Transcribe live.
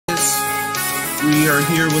We are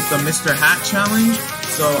here with the Mr.Hat challenge.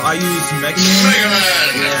 So I use Megaman,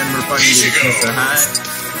 and we're fighting against Mr.Hat,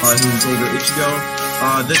 who's over Ichigo.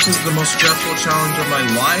 This is the most stressful challenge of my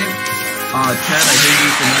life. Ted, I hate you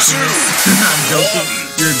for making this. I'm joking.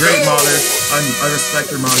 You're a great modder. I respect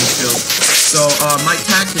your modding skills. So my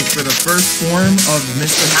tactic for the first form of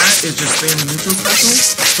Mr.Hat is just spam the neutral special,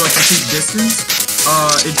 so I can keep distance.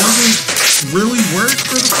 It doesn't really work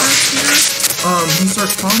for the first tier. He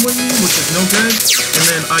starts comboing me, which is no good, and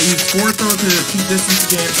then I use forward throw to keep distance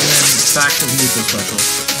again, and then back to the neutral special.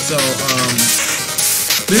 So,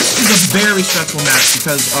 this is a very stressful match,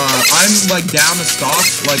 because, I'm, like, down to stock,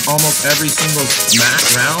 like, almost every single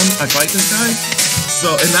round I fight this guy.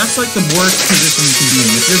 So, and that's, like, the worst position you can be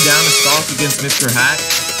in. If you're down to stock against Mr.Hat,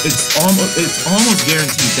 it's almost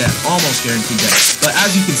guaranteed death. Almost guaranteed death. But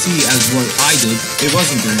as you can see, as what I did, it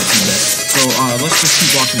wasn't guaranteed death. So, let's just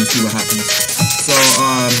keep watching and see what happens. So,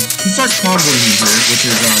 he starts comboing me here, which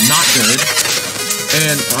is, not good.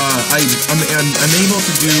 And, I'm able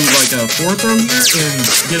to do, like, a forward throw here and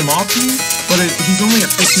get him off me, but he's only at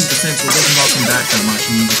 15%, so it doesn't knock him back that much,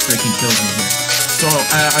 and he just freaking kills me here. So,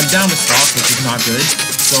 I'm down to stock, which is not good.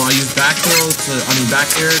 So, I use back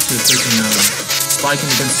air to freaking, spike him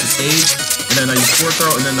against the stage, and then I use forward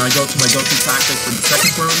throw, and then I go to my go-to tactic for the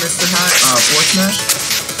second form of Mr.Hat, forward smash.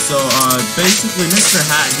 So, basically,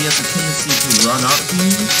 Mr.Hat, he has a tendency to run up to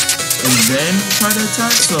you, and then try to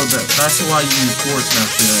attack, so that's why you use forward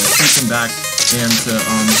smash to keep him back, and to, do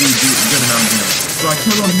a good amount of damage. So I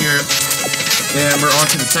kill him here, and we're on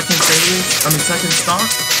to the second stock.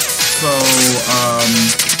 So,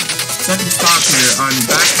 second stock here, I'm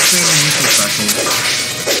back to spamming neutral special.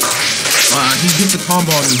 He gets a combo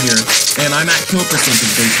on me here, and I'm at kill percentage,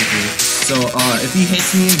 basically. So, if he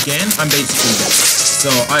hits me again, I'm basically dead. So,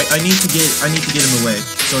 I need to get him away.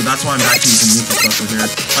 So, that's why I'm back to using neutral special here.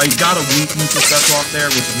 I got a weak neutral special off there,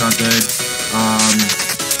 which is not good.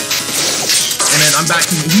 And then I'm back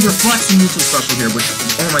to, he reflects the neutral special here, which,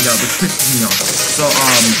 oh my god, which pisses me off. So,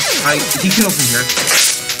 he kills me here.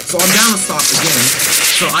 So, I'm down to stock again.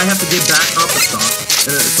 So, I have to get back up to stock.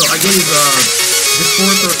 So, I gave, this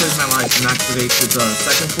forward throw saves my life and activates his,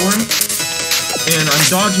 second form. And I'm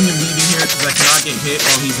dodging and leaving here because I cannot get hit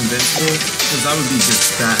while he's invincible, because that would be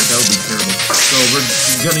just bad. That would be terrible. So we're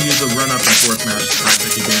gonna use a run up and forward smash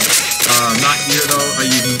tactic again. Not here though. I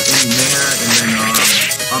use him in there and then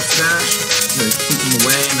up smash to keep him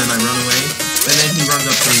away, and then I run away, and then he runs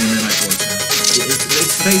up to me and then I forward smash.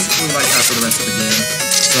 It's basically like that for the rest of the game.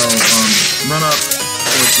 So run up,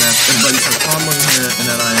 forward smash. Everybody starts comboing here, and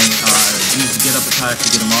then I use the get up attack to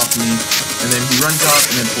get him off me, and then he runs up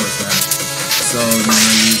and then forward smash. So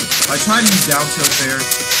I try to use down tilt there.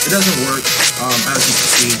 It doesn't work, as you can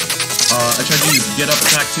see. I tried to use get up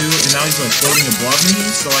attack too, and now he's like floating above me,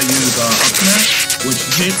 so I use up smash, which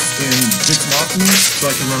hits and gets him off me, so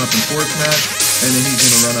I can run up and forward smash, and then he's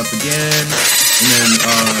gonna run up again, and then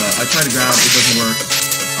I try to grab, it doesn't work.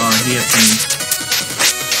 He hits me.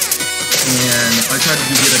 And I try to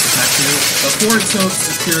do get up attack too. Forward tilt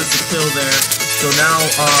secures the kill there. So now,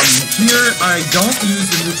 here I don't use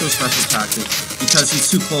the neutral special tactic because he's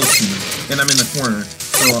too close to me, and I'm in the corner.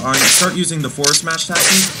 So I start using the forward smash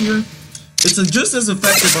tactic here. It's just as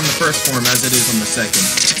effective on the first form as it is on the second.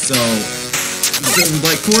 So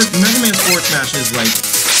like, Megaman's forward smash is like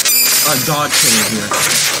a god killer here.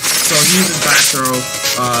 So he uses back throw,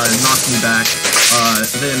 knocks me back.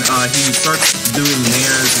 Then he starts doing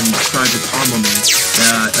nairs and tries to combo me.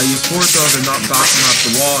 I use forward throw to knock him off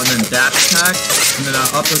the wall, and then dash attack, and then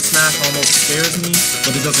up a smash almost scares me,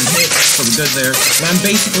 but it doesn't hit, so we're good there. And I'm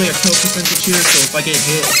basically at kill percentage here, so if I get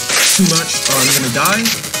hit too much, I'm gonna die.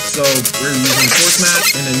 So we're using forward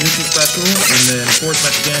smash, and then neutral special, and then forward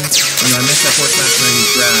smash again, and I miss that forward smash, and I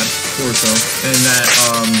use grab, forward throw, and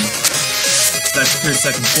that's secures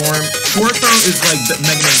second form. Forward throw is like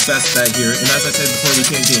Megaman's best bet here, and as I said before, we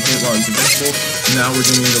can't get hit while he's invincible. Now we're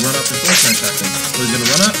doing the run up and forward smash tactic. So he's gonna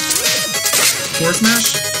run up, forward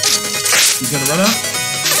smash, he's gonna run up,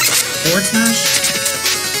 forward smash,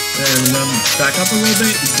 and run back up a little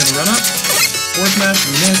bit, he's gonna run up, forward smash,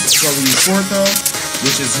 we miss, so we use forward throw,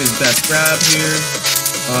 which is his best grab here.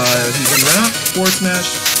 He's gonna run up, forward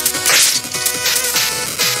smash,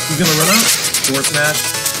 he's gonna run up, forward smash,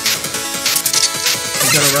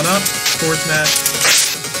 he's gonna run up, forward smash.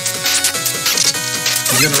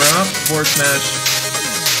 He's gonna run up, forward smash.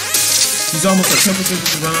 He's almost at kill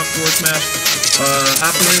percentage to run up, forward smash.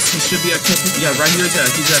 After this, he should be at kill percentage. Yeah, right here, yeah,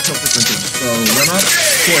 he's at kill percentage. So run up,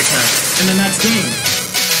 forward smash. And then that's game.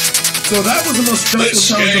 So that was the most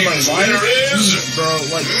stressful challenge of my life. Jeez, bro.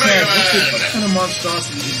 Like, man, what kind of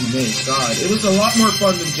monstrosity did you make? God, it was a lot more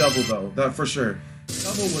fun than Jebel, though. That for sure.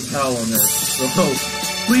 Jebel was hell on Earth. So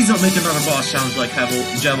please don't make another boss challenge like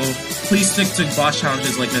Jebel. Please stick to boss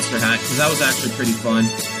challenges like Mr.Hat, because that was actually pretty fun.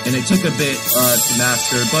 And it took a bit to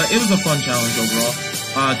master, but it was a fun challenge overall.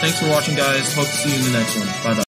 Thanks for watching, guys. Hope to see you in the next one. Bye-bye.